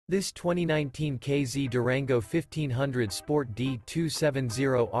This 2019 K-Z Durango 1500 Sport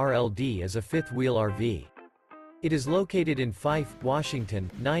D270RLD is a fifth-wheel RV. It is located in Fife,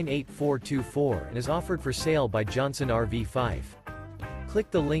 Washington, 98424 and is offered for sale by Johnson RV Fife. Click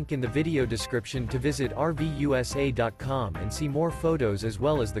the link in the video description to visit RVUSA.com and see more photos as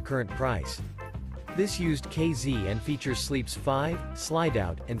well as the current price. This used K-Z and features sleeps 5,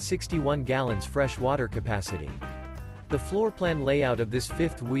 Slideout, and 61 gallons fresh water capacity. The floor plan layout of this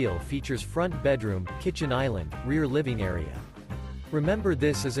fifth wheel features front bedroom, kitchen island, rear living area. Remember,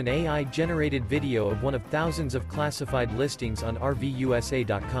 this is an AI-generated video of one of thousands of classified listings on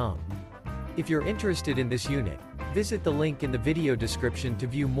RVUSA.com. If you're interested in this unit, visit the link in the video description to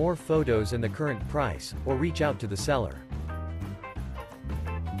view more photos and the current price, or reach out to the seller.